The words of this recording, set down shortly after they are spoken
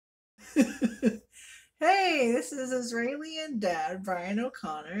Hey, this is Israeli dad, Brian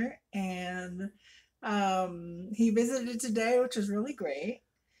O'Connor, and he visited today, which was really great.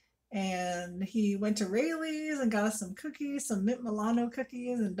 And he went to Rayleigh's and got us some cookies, some mint Milano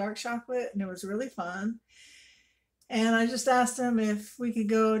cookies and dark chocolate, and it was really fun. And I just asked him if we could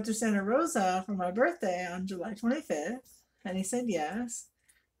go to Santa Rosa for my birthday on July 25th, and he said yes.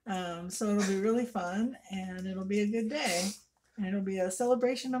 So it'll be really fun and it'll be a good day. And it'll be a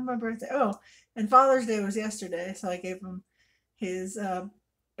celebration of my birthday. Oh, and Father's Day was yesterday, so I gave him his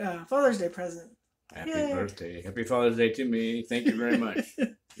Father's Day present. Happy Yay! birthday. Happy Father's Day to me. Thank you very much.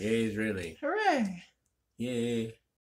 Yay, Israeli. Hooray! Yay.